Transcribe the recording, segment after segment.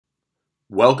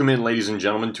Welcome in, ladies and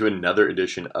gentlemen, to another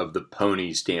edition of the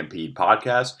Pony Stampede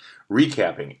podcast,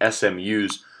 recapping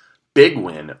SMU's big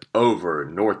win over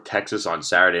North Texas on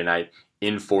Saturday night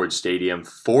in Ford Stadium,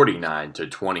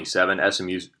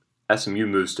 49-27. SMU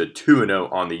moves to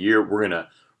 2-0 on the year. We're going to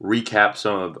recap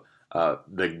some of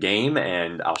the game,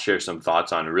 and I'll share some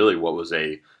thoughts on really what was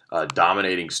a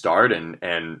dominating start and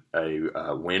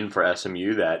a win for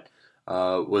SMU that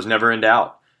was never in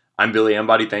doubt. I'm Billy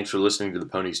Embody. Thanks for listening to the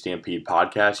Pony Stampede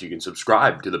podcast. You can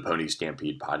subscribe to the Pony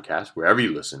Stampede podcast wherever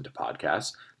you listen to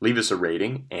podcasts. Leave us a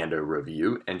rating and a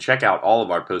review, and check out all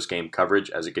of our post-game coverage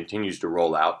as it continues to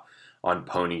roll out on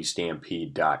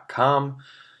ponystampede.com.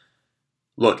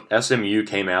 Look, SMU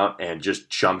came out and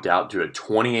just jumped out to a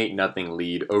 28-0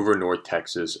 lead over North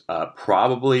Texas.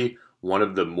 Probably one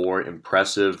of the more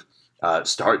impressive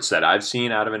starts that I've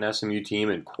seen out of an SMU team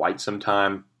in quite some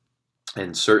time,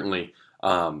 and certainly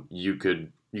you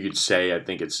could say, I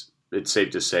think it's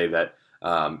safe to say that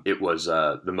it was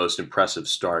the most impressive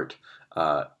start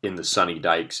in the Sonny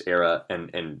Dykes era.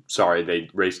 And sorry, they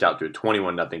raced out to a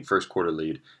 21-0 first quarter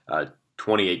lead,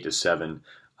 28-7,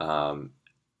 and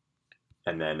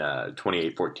then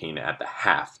 28-14 at the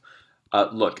half.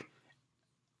 Look,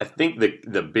 I think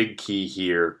the big key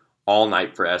here all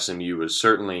night for SMU was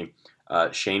certainly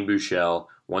Shane Buechele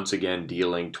once again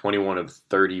dealing 21 of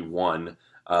 31.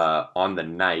 On the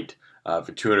night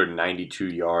for 292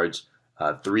 yards,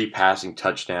 3 passing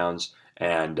touchdowns,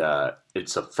 and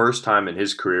it's the first time in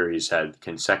his career he's had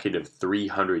consecutive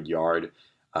 300-yard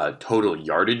total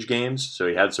yardage games. So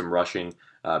he had some rushing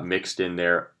mixed in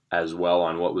there as well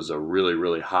on what was a really,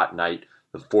 really hot night,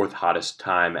 the 4th hottest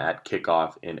time at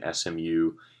kickoff in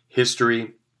SMU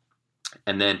history.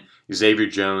 And then Xavier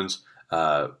Jones,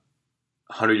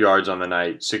 100 yards on the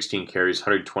night, 16 carries,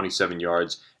 127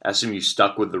 yards. SMU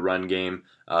stuck with the run game.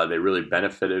 They really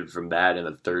benefited from that in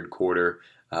the third quarter.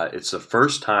 It's the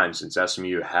first time since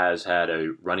SMU has had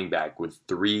a running back with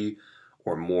 3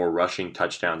 or more rushing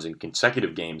touchdowns in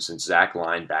consecutive games since Zach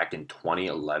Line back in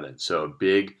 2011. So a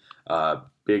big, I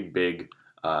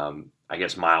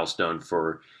guess, milestone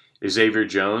for Xavier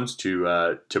Jones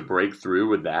to break through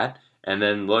with that. And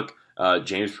then look,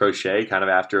 James Proche, kind of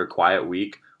after a quiet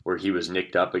week where he was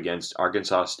nicked up against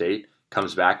Arkansas State,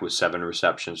 comes back with 7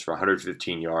 receptions for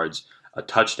 115 yards, a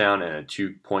touchdown, and a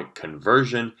 2-point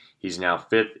conversion. He's now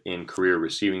 5th in career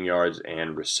receiving yards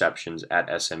and receptions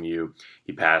at SMU.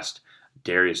 He passed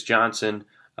Darius Johnson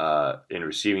in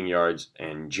receiving yards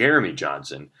and Jeremy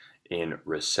Johnson in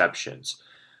receptions.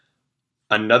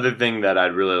 Another thing that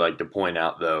I'd really like to point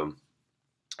out, though,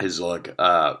 is look,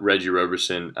 Reggie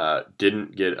Roberson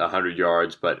didn't get 100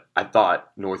 yards, but I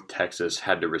thought North Texas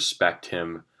had to respect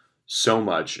him so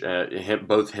much.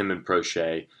 Both him and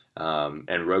Proche,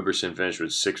 and Roberson finished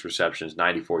with 6 receptions,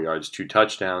 94 yards, 2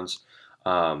 touchdowns.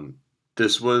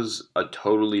 This was a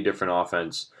totally different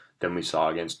offense than we saw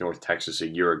against North Texas a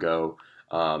year ago.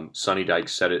 Sonny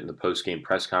Dykes said it in the post-game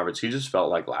press conference. He just felt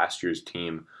like last year's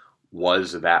team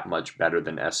was that much better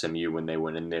than SMU when they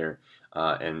went in there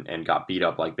and got beat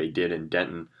up like they did in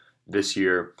Denton this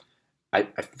year. I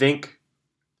think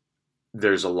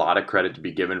there's a lot of credit to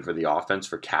be given for the offense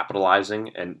for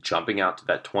capitalizing and jumping out to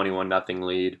that 21-0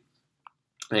 lead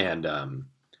and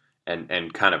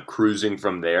kind of cruising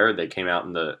from there. They came out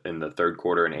in the third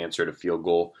quarter and answered a field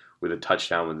goal with a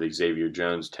touchdown with the Xavier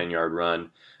Jones 10-yard run,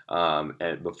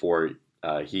 and before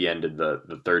he ended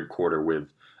the third quarter with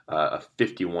a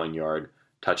 51-yard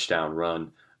touchdown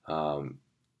run. I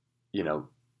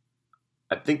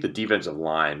think the defensive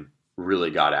line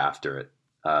really got after it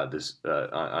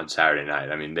on Saturday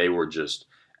night. I mean, they were just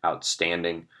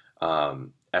outstanding.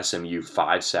 SMU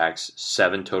 5 sacks,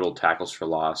 7 total tackles for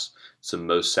loss. It's the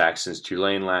most sacks since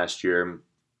Tulane last year.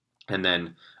 And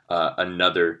then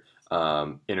another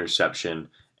interception,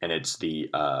 and it's the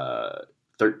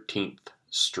 13th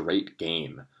straight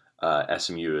game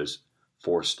SMU has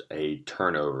forced a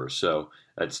turnover. So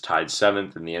that's tied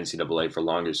 7th in the NCAA for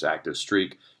longest active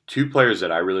streak. 2 players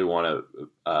that I really want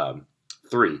to,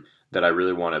 3 that I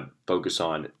really want to focus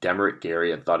on. Demerick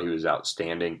Gary, I thought he was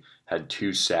outstanding. Had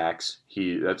 2 sacks.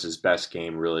 That's his best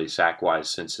game, really, sack-wise,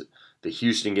 since the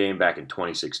Houston game back in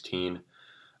 2016.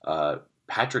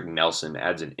 Patrick Nelson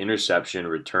adds an interception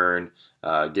return,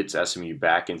 gets SMU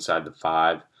back inside the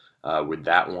 5 with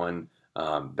that one.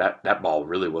 That ball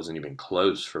really wasn't even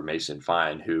close for Mason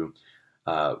Fine, who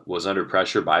was under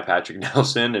pressure by Patrick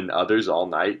Nelson and others all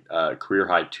night.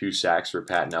 Career-high 2 sacks for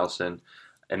Pat Nelson.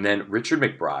 And then Richard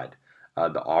McBride,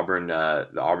 the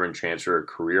Auburn transfer,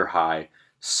 career-high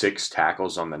 6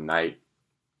 tackles on the night.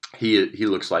 He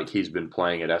looks like he's been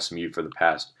playing at SMU for the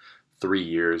past 3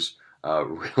 years.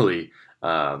 Really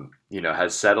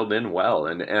has settled in well.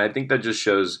 And I think that just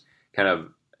shows kind of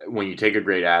when you take a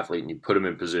great athlete and you put him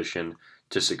in position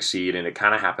to succeed. And it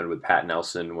kind of happened with Pat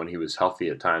Nelson when he was healthy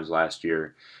at times last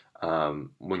year.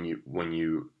 When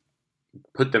you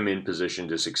put them in position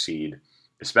to succeed,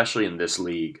 especially in this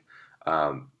league,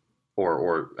 um,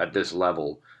 or at this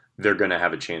level, they're going to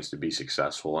have a chance to be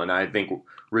successful. And I think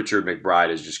Richard McBride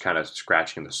is just kind of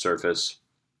scratching the surface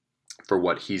for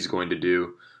what he's going to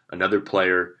do. Another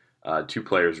player, two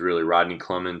players really, Rodney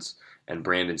Clemens and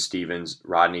Brandon Stevens.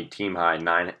 Rodney, team high,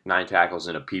 nine tackles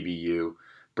and a PBU.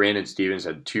 Brandon Stevens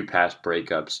had two pass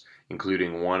breakups,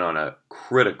 including one on a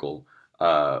critical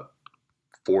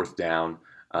fourth down,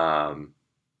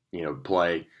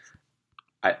 play.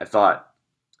 I thought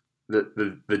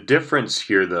the difference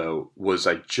here, though, was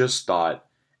I just thought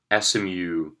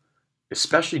SMU,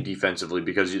 especially defensively,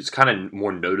 because it's kind of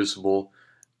more noticeable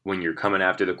when you're coming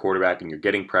after the quarterback and you're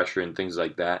getting pressure and things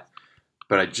like that.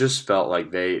 But I just felt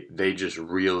like they just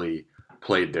really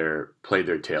played their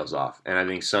tails off, and I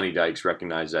think Sonny Dykes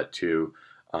recognized that too.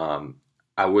 Um,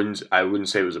 I wouldn't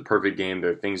say it was a perfect game.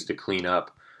 There are things to clean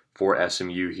up for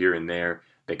SMU here and there.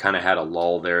 They kind of had a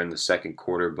lull there in the second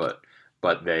quarter, but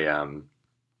they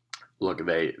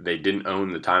they didn't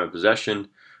own the time of possession,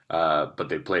 but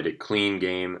they played a clean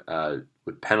game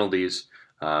with penalties,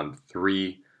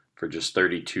 three for just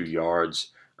 32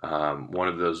 yards. One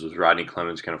of those was Rodney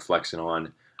Clemens kind of flexing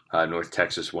on North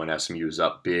Texas when SMU was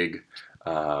up big.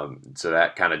 So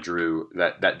that kind of drew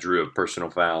a personal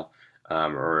foul,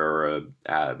 or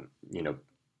a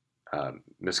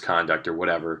misconduct or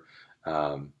whatever.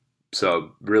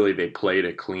 So really, they played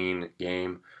a clean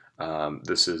game.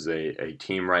 This is a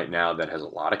team right now that has a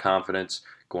lot of confidence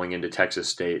going into Texas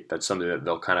State. That's something that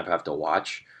they'll kind of have to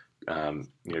watch,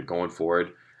 going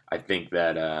forward. I think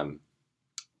that I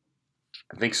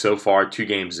think so far 2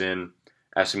 games in,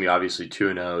 SMU obviously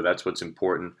 2-0. That's what's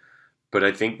important. But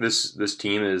I think this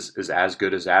team is as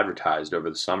good as advertised over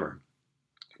the summer.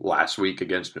 Last week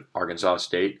against Arkansas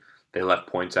State, they left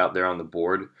points out there on the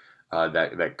board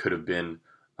that could have been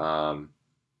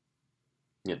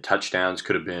touchdowns,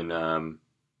 could have been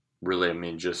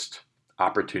really, just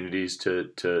opportunities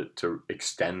to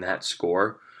extend that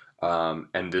score.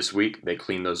 And this week they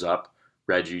cleaned those up.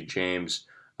 Reggie James,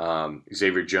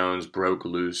 Xavier Jones broke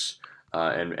loose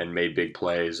and made big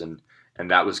plays, and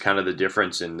that was kind of the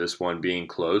difference in this one being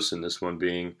close and this one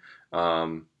being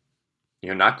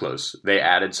not close. They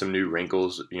added some new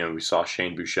wrinkles. We saw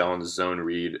Shane Buechele in the zone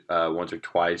read once or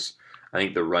twice. I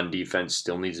think the run defense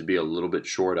still needs to be a little bit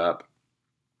shored up.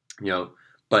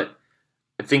 But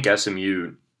I think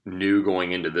SMU knew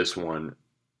going into this one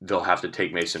they'll have to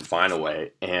take Mason Fine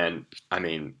away, and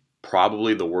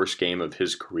probably the worst game of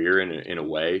his career in a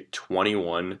way.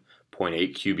 21.8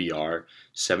 QBR,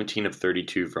 17 of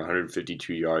 32 for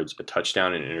 152 yards, a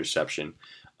touchdown and an interception.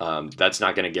 That's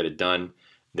not going to get it done.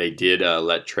 They did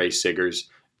let Trey Siggers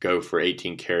go for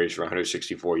 18 carries for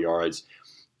 164 yards.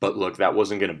 But look, that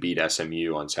wasn't going to beat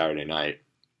SMU on Saturday night.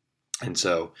 And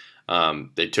so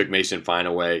they took Mason Fine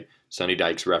away. Sonny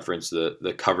Dykes referenced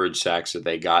the coverage sacks that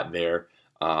they got there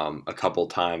a couple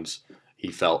times.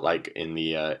 He felt like in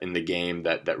the game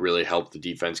that really helped the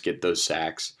defense get those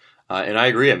sacks. And I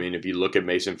agree. If you look at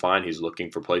Mason Fine, he's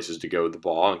looking for places to go with the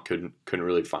ball and couldn't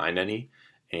really find any.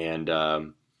 And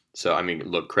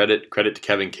look, credit to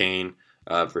Kevin Kane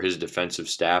for his defensive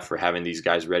staff for having these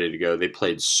guys ready to go. They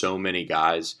played so many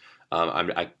guys.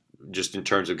 I just in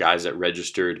terms of guys that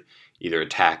registered either a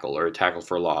tackle or a tackle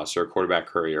for loss or a quarterback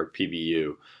hurry or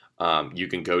PBU. You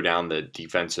can go down the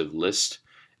defensive list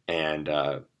and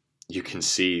you can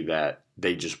see that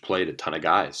they just played a ton of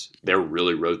guys. They're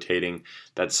really rotating.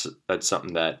 That's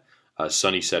something that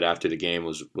Sonny said after the game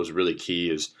was really key,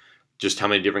 is just how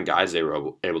many different guys they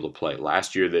were able to play.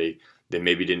 Last year they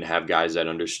maybe didn't have guys that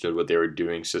understood what they were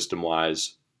doing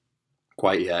system-wise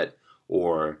quite yet,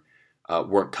 or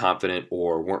weren't confident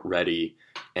or weren't ready.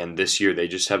 And this year they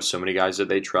just have so many guys that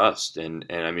they trust. And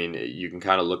you can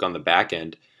kind of look on the back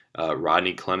end.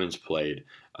 Rodney Clemens played.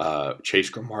 Chase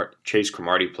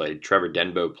Cromartie played. Trevor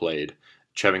Denbo played.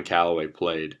 Chevin Calloway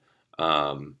played.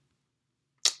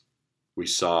 We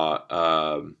saw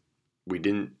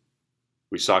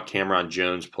Cameron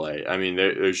Jones play.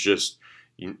 There's just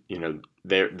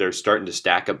they're starting to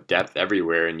stack up depth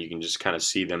everywhere, and you can just kind of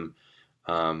see them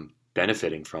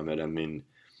benefiting from it.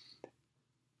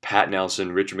 Pat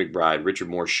Nelson, Richard McBride, Richard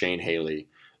Moore, Shane Haley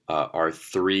are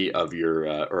 4 of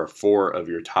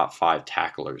your top 5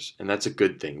 tacklers, and that's a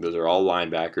good thing. Those are all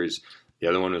linebackers. The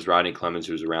other one was Rodney Clemens,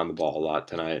 who was around the ball a lot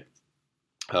tonight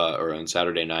or on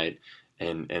Saturday night.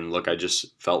 And look, I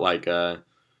just felt like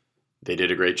They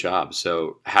did a great job.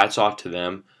 So hats off to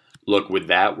them. Look, with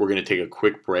that, we're going to take a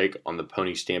quick break on the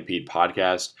Pony Stampede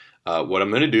podcast. What I'm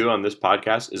going to do on this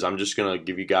podcast is I'm just going to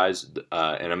give you guys,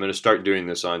 and I'm going to start doing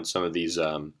this on some of these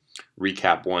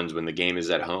recap ones when the game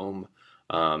is at home,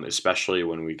 especially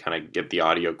when we kind of get the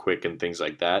audio quick and things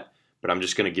like that. But I'm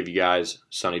just going to give you guys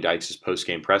Sonny Dykes'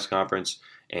 post-game press conference,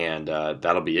 and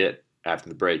that'll be it after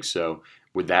the break. So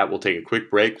with that, we'll take a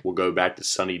quick break. We'll go back to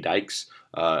Sonny Dykes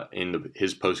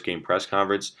his post-game press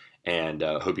conference, and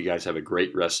hope you guys have a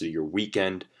great rest of your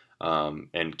weekend,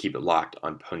 and keep it locked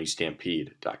on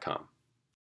PonyStampede.com.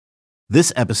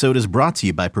 This episode is brought to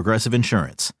you by Progressive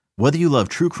Insurance. Whether you love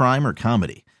true crime or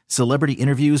comedy, celebrity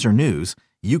interviews or news,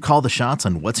 you call the shots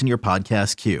on what's in your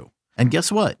podcast queue. And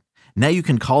guess what? Now you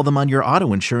can call them on your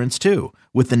auto insurance too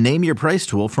with the Name Your Price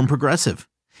tool from Progressive.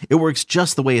 It works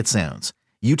just the way it sounds.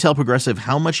 You tell Progressive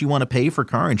how much you want to pay for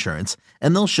car insurance,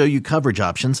 and they'll show you coverage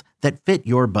options that fit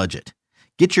your budget.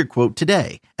 Get your quote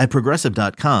today at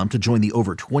Progressive.com to join the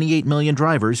over 28 million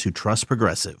drivers who trust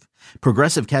Progressive.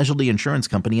 Progressive Casualty Insurance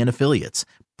Company and Affiliates.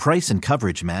 Price and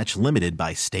coverage match limited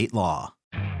by state law.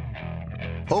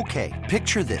 Okay,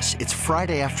 picture this. It's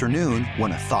Friday afternoon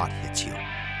when a thought hits you.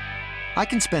 I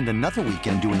can spend another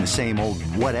weekend doing the same old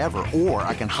whatever, or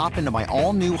I can hop into my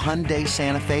all-new Hyundai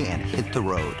Santa Fe and hit the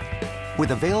road.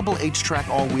 With available H-Track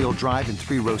all-wheel drive and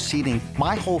 3-row seating,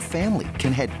 my whole family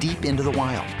can head deep into the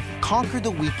wild. Conquer the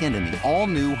weekend in the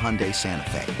all-new Hyundai Santa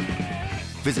Fe.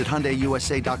 Visit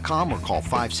HyundaiUSA.com or call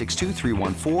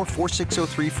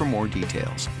 562-314-4603 for more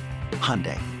details.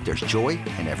 Hyundai, there's joy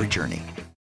in every journey.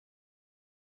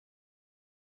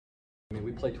 I mean,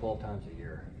 we play 12 times a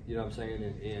year, you know what I'm saying?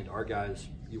 And our guys,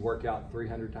 you work out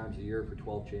 300 times a year for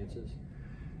 12 chances.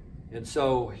 And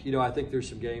so, you know, I think there's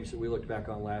some games that we looked back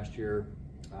on last year,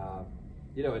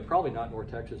 you know, and probably not North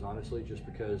Texas, honestly, just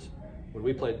because when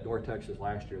we played North Texas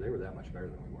last year, they were that much better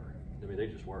than we were. I mean, they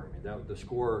just were. I mean, the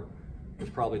score was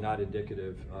probably not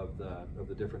indicative of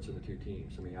the difference in the two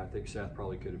teams. I mean, I think Seth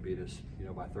probably could have beat us, you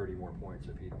know, by 30 more points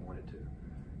if he'd wanted to.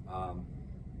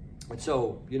 And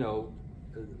so, you know,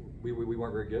 we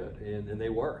weren't very good, and they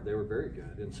were very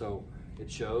good. And so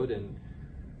it showed, and,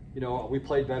 you know, we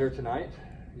played better tonight.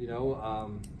 You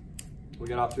know, we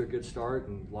got off to a good start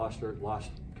and lost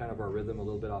kind of our rhythm a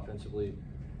little bit offensively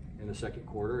in the second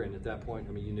quarter. And at that point,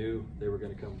 I mean, you knew they were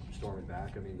going to come storming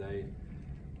back. I mean, they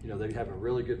have a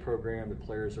really good program. The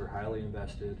players are highly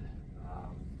invested.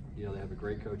 You know, they have a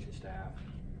great coaching staff.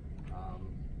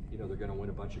 You know, they're going to win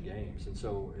a bunch of games, and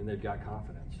they've got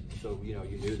confidence. So, you know,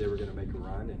 you knew they were going to make a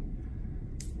run, and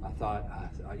I thought,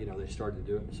 you know, they started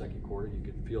to do it in the second quarter. You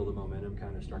could feel the momentum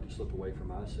kind of start to slip away from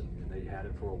us, and they had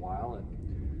it for a while. And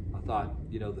I thought,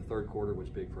 you know, the third quarter was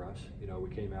big for us. You know, we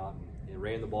came out and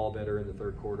ran the ball better in the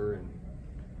third quarter, and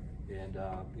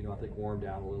you know, I think wore them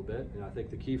down a little bit. And I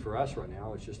think the key for us right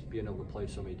now is just being able to play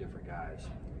so many different guys.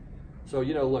 So,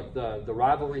 you know, look, the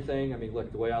rivalry thing, I mean,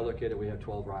 look, the way I look at it, we have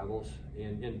 12 rivals,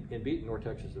 and beating North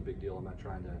Texas is a big deal. I'm not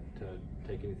trying to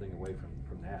take anything away from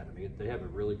that. I mean, they have a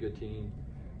really good team.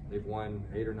 They've won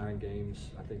 8 or 9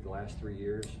 games, I think, the last 3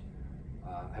 years.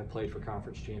 Have played for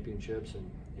conference championships, and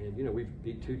you know, we've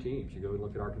beat 2 teams. You go and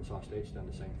look at Arkansas State's done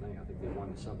the same thing. I think they've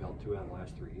won the Sun Belt 2 out of the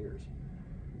last 3 years.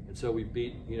 And so we've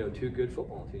beat, you know, 2 good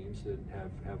football teams that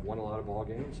have won a lot of ball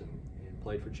games and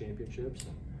played for championships.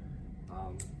 And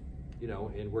you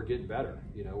know, and we're getting better.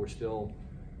 You know,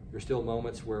 there's still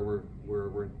moments where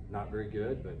we're not very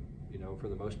good, but you know, for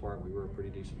the most part, we were a pretty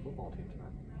decent football team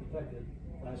tonight. The fact that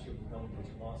last year was nothing as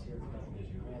you lost here, it's nothing as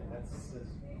you win, that says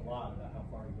a lot about how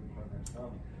far your program's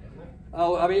come, doesn't it?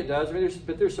 Oh, I mean, it does. I mean,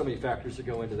 there's so many factors that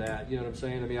go into that. You know what I'm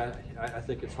saying? I mean, I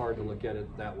think it's hard to look at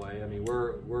it that way. I mean,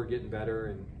 we're getting better,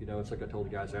 and you know, it's like I told the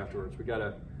guys afterwards. We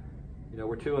gotta, you know,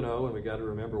 we're 2-0, and we got to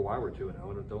remember why we're 2-0,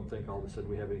 and don't think all of a sudden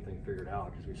we have anything figured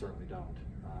out, because we certainly don't.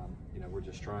 You know, we're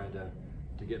just trying to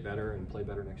get better and play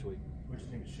better next week. What do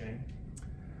you think of Shane?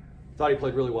 Thought he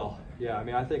played really well. Yeah, I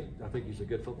mean, I think he's a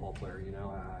good football player. You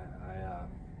know,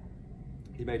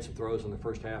 he made some throws in the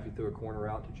first half. He threw a corner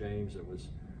out to James. It was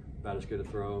about as good a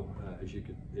throw as you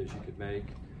could make.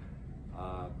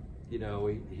 You know,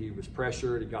 he was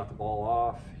pressured. He got the ball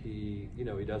off. He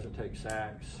doesn't take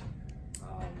sacks.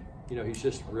 You know, he's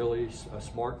just really a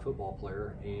smart football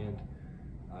player, and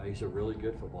he's a really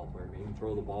good football player. I mean, he can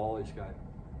throw the ball. He's got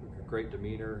a great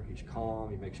demeanor. He's calm.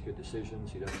 He makes good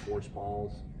decisions. He doesn't force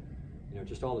balls. You know,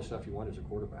 just all the stuff you want as a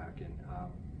quarterback. And,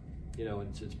 you know,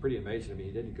 and it's pretty amazing. I mean,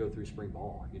 he didn't go through spring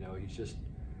ball. You know, he's just,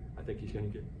 I think he's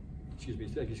going to get,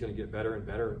 he's going to get better and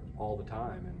better all the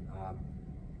time.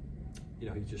 And,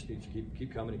 he just needs to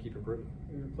keep coming and keep improving.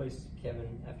 You replaced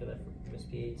Kevin after that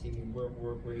MSPA team.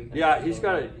 Where you yeah, he's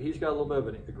got a little bit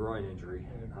of a groin injury,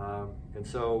 and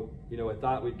so I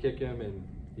thought we'd kick him, and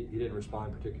he didn't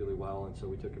respond particularly well, and so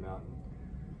we took him out. And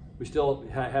we still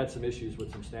had some issues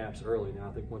with some snaps early. Now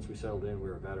I think once we settled in, we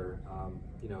were better.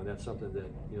 And that's something that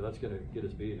that's going to get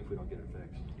us beat if we don't get it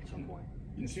fixed at some point.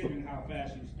 Considering how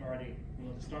fast you started,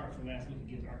 the start for last week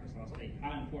against Arkansas State,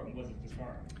 how important was it to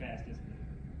start fast this week?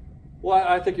 Well,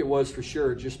 I think it was for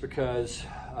sure, just because,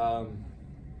 I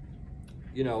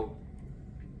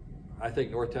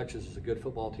think North Texas is a good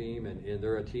football team, and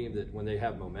they're a team that when they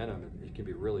have momentum, it can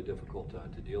be really difficult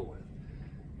to deal with.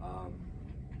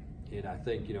 And I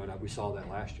think, and we saw that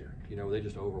last year. They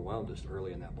just overwhelmed us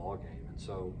early in that ball game. And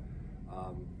so,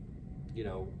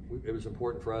 it was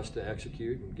important for us to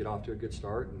execute and get off to a good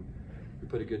start. And we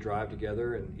put a good drive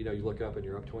together. And, you look up and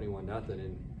you're up 21-0.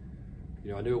 And,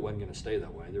 I knew it wasn't going to stay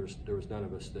that way. There was none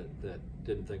of us that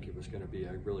didn't think it was going to be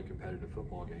a really competitive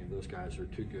football game. Those guys are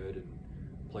too good and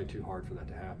play too hard for that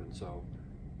to happen. So,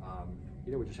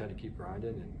 we just had to keep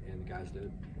grinding, and the guys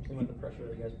did. Some of the pressure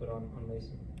that you guys put on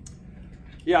Mason.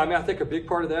 Yeah, I think a big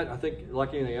part of that, I think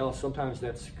like anything else, sometimes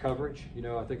that's coverage.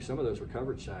 I think some of those were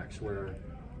coverage sacks where,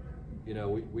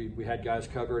 we had guys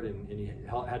covered and he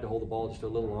had to hold the ball just a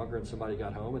little longer and somebody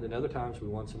got home. And then other times we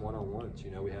won some one-on-ones.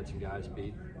 We had some guys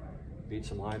beat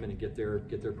some linemen and get there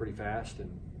pretty fast. And,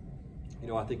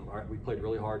 I think we played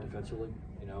really hard defensively.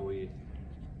 I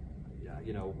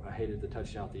hated the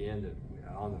touchdown at the end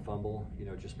on the fumble,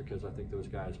 just because I think those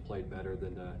guys played better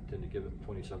than to give them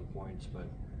 27 points. But,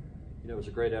 it was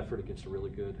a great effort against a really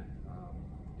good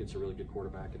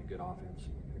quarterback and a good offense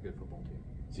and a good football team.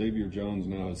 Xavier Jones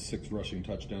now has 6 rushing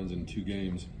touchdowns in 2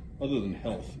 games. Other than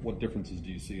health, what differences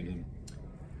do you see in him?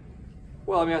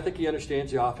 Well, I think he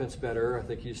understands the offense better. I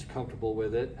think he's comfortable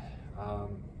with it.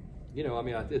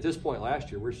 At this point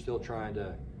last year, we're still trying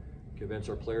to convince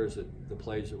our players that the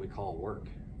plays that we call work.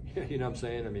 You know what I'm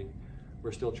saying?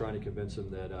 We're still trying to convince them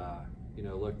that,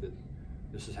 look, that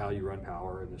this is how you run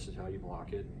power and this is how you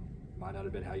block it. Might not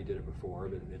have been how you did it before,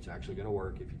 but it's actually going to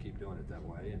work if you keep doing it that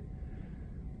way. And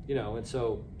and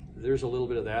so there's a little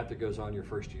bit of that goes on your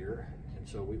first year, and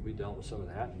so we dealt with some of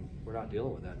that, and we're not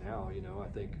dealing with that now. I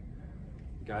think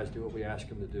guys do what we ask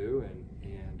them to do,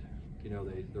 and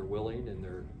they're willing and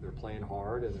they're playing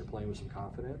hard and they're playing with some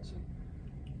confidence, and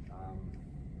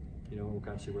we'll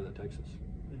kind of see where that takes us.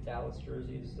 The Dallas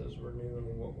jerseys, those were new.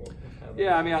 What kind of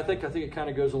Yeah, I think it kind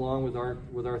of goes along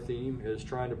with our theme is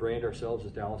trying to brand ourselves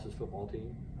as Dallas's football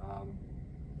team.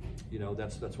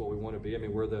 That's what we want to be.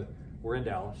 We're in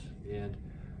Dallas, and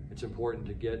it's important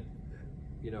to get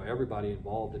everybody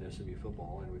involved in SMU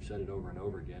football, and we've said it over and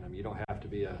over again. You don't have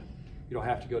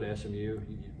to go to SMU.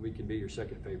 We can be your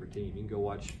second favorite team. You can go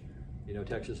watch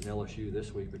Texas and LSU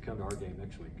this week, but come to our game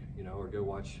next week. Or go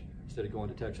watch, instead of going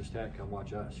to Texas Tech, come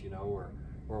watch us.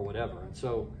 Or whatever. And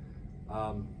so,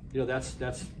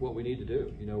 that's what we need to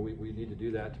do. We need to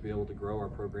do that to be able to grow our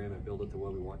program and build it the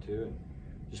way we want to. And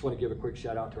just want to give a quick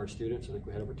shout out to our students. I think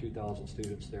we had over 2,000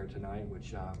 students there tonight,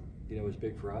 which, is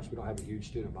big for us. We don't have a huge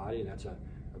student body, and that's a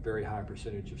very high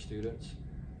percentage of students.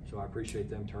 So I appreciate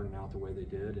them turning out the way they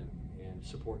did and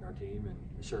supporting our team. And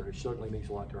it certainly means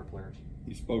a lot to our players.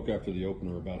 You spoke after the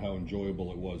opener about how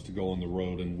enjoyable it was to go on the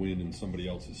road and win in somebody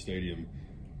else's stadium.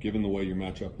 Given the way your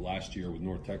matchup last year with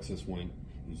North Texas went,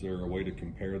 is there a way to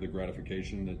compare the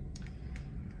gratification that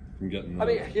from getting?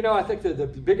 I think the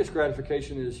biggest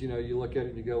gratification is you look at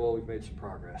it and you go, well, we've made some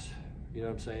progress. You know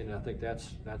what I'm saying? And I think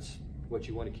that's what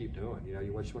you want to keep doing.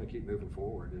 You just want to keep moving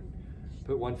forward and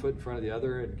put one foot in front of the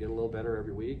other and get a little better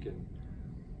every week. And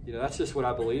that's just what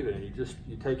I believe in.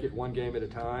 You take it one game at a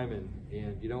time,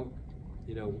 and you don't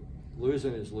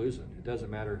losing is losing. It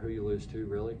doesn't matter who you lose to,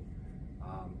 really.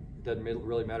 It doesn't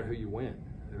really matter who you win,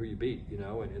 who you beat,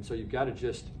 and so you've got to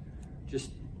just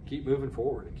keep moving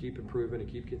forward and keep improving and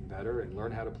keep getting better and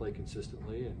learn how to play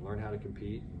consistently and learn how to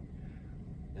compete.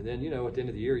 And then, at the end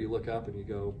of the year, you look up and you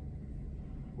go,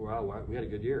 wow, we had a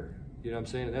good year. You know what I'm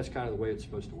saying? And that's kind of the way it's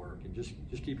supposed to work. And just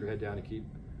keep your head down and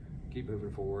keep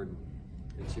moving forward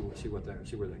and see where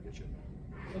that gets you.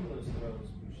 Some of those throws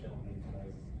Michelle made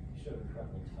tonight showed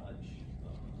incredible touch,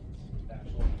 some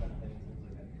factual kind of things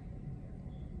like that.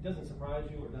 Doesn't surprise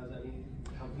you, or does that mean?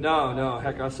 No.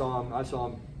 Heck, I saw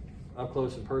him up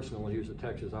close and personal when he was at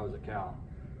Texas. I was at Cal.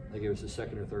 I think it was his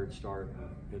second or third start.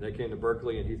 And they came to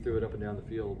Berkeley, and he threw it up and down the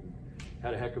field. And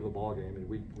had a heck of a ball game, and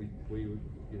we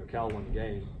Cal won the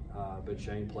game, but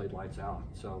Shane played lights out.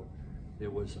 So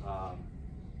it was,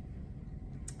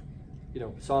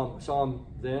 saw him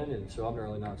then, and so I'm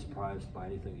really not surprised by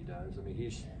anything he does.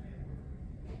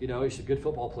 he's a good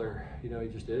football player. He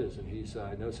just is, and he's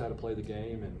knows how to play the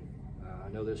game. And I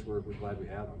know this. We're glad we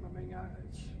have him. I mean,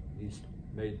 he's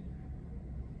made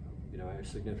a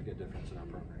significant difference in our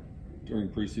program. During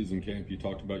preseason camp, you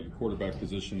talked about your quarterback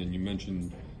position, and you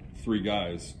mentioned 3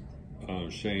 guys,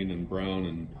 Shane and Brown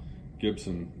and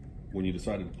Gibson. When you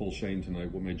decided to pull Shane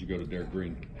tonight, what made you go to Derek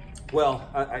Green? Well,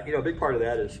 a big part of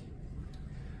that is,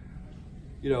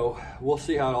 we'll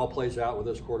see how it all plays out with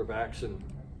those quarterbacks, and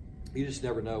you just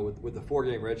never know with the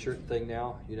 4-game redshirt thing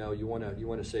now. You want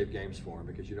to save games for them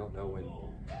because you don't know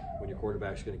when your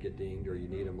quarterback's going to get dinged or you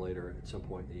need them later at some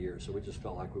point in the year. So we just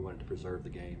felt like we wanted to preserve the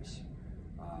games,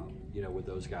 with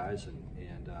those guys, and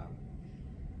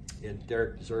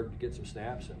Derek deserved to get some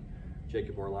snaps, and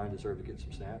Jacob Orline deserved to get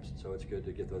some snaps. And so it's good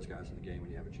to get those guys in the game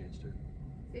when you have a chance to.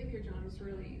 Xavier Jones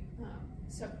really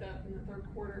stepped up in the third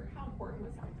quarter. How important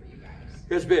was that for you guys?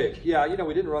 It was big. Yeah,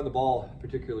 we didn't run the ball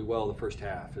particularly well the first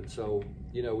half. And so,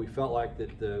 we felt like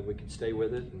that we could stay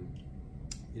with it. And,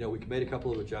 we made a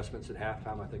couple of adjustments at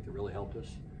halftime, I think, that really helped us.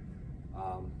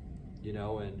 And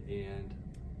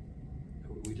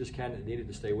we just kind of needed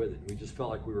to stay with it. We just felt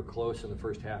like we were close in the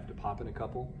first half to popping a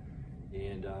couple.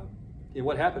 And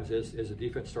what happens is, as the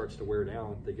defense starts to wear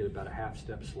down, they get about a half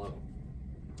step slow.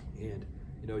 And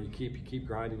you keep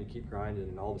grinding,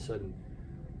 and all of a sudden,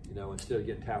 instead of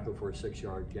getting tackled for a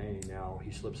 6-yard gain, now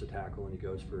he slips a tackle and he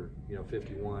goes for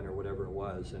 51 or whatever it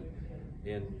was,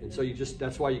 and so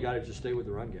that's why you got to just stay with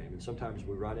the run game. And sometimes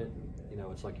we run it, and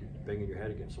it's like you're banging your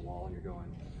head against the wall and you're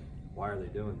going, why are they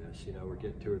doing this? We're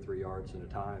getting 2 or 3 yards at a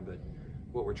time, but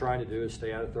what we're trying to do is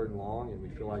stay out of 3rd and long, and we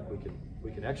feel like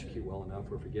we can execute well enough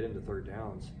where if we get into 3rd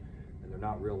downs and they're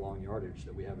not real long yardage,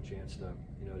 that we have a chance to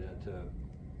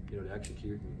to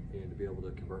execute and to be able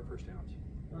to convert first downs.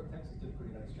 North Texas did a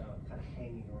pretty nice job kind of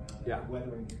hanging around, Yeah.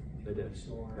 weathering They did. the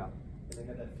storm. Yeah. And they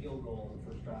got that field goal in the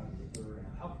first drive of the third.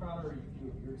 How proud are you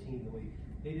of your team the way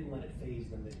they didn't let it phase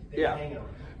them? They Yeah. hang on.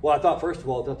 Well, I thought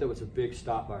that was a big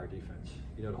stop by our defense,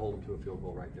 to hold them to a field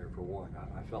goal right there for one.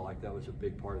 I felt like that was a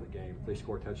big part of the game. If they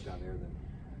score a touchdown there, then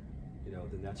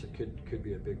that's could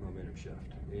be a big momentum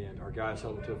shift. And our guys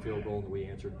held them to a field goal, and we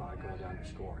answered by going down and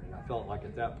scoring. And I felt like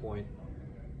at that point,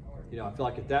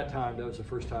 at that time, that was the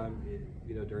first time,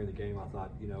 during the game, I thought,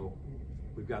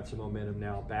 we've got some momentum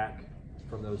now back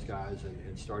from those guys,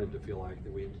 and started to feel like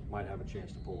that we might have a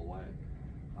chance to pull away.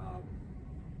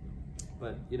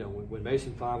 But when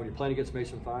Mason Fine, when you're playing against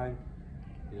Mason Fine,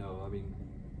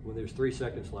 when there's 3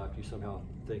 seconds left, you somehow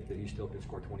think that he still can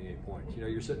score 28 points.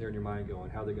 You're sitting there in your mind going,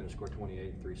 how are they going to score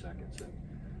 28 in 3 seconds?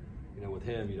 And with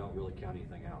him, you don't really count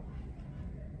anything out.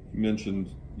 You mentioned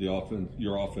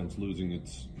your offense losing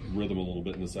its rhythm a little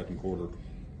bit in the second quarter.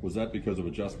 Was that because of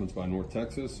adjustments by North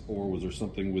Texas, or was there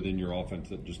something within your offense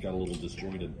that just got a little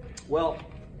disjointed? Well,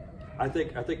 I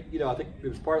think it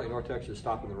was partly North Texas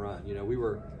stopping the run. We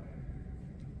were,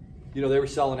 they were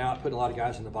selling out, putting a lot of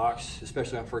guys in the box,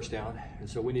 especially on first down, and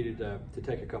so we needed to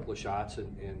take a couple of shots.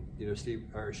 And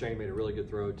Shane made a really good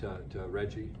throw to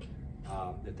Reggie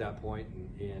at that point,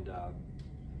 and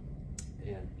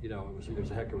it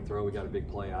was a heck of a throw. We got a big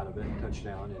play out of it,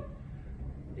 touchdown,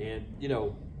 and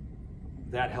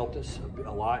that helped us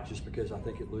a lot just because I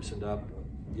think it loosened up,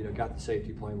 got the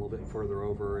safety playing a little bit further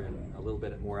over and a little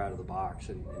bit more out of the box,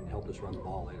 and helped us run the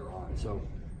ball later on. So,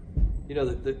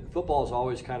 the football is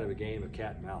always kind of a game of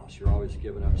cat and mouse. You're always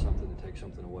giving up something to take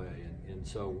something away, and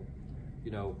so,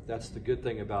 that's the good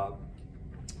thing about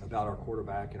our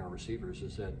quarterback and our receivers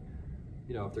is that,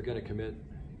 if they're going to commit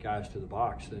guys to the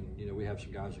box, then we have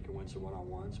some guys that can win some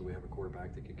one-on-one. So we have a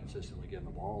quarterback that can consistently get in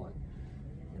the ball, and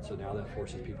so now that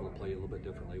forces people to play a little bit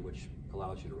differently, which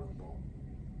allows you to run the ball.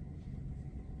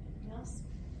 Anything else?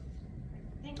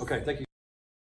 Thanks. Okay, thank you.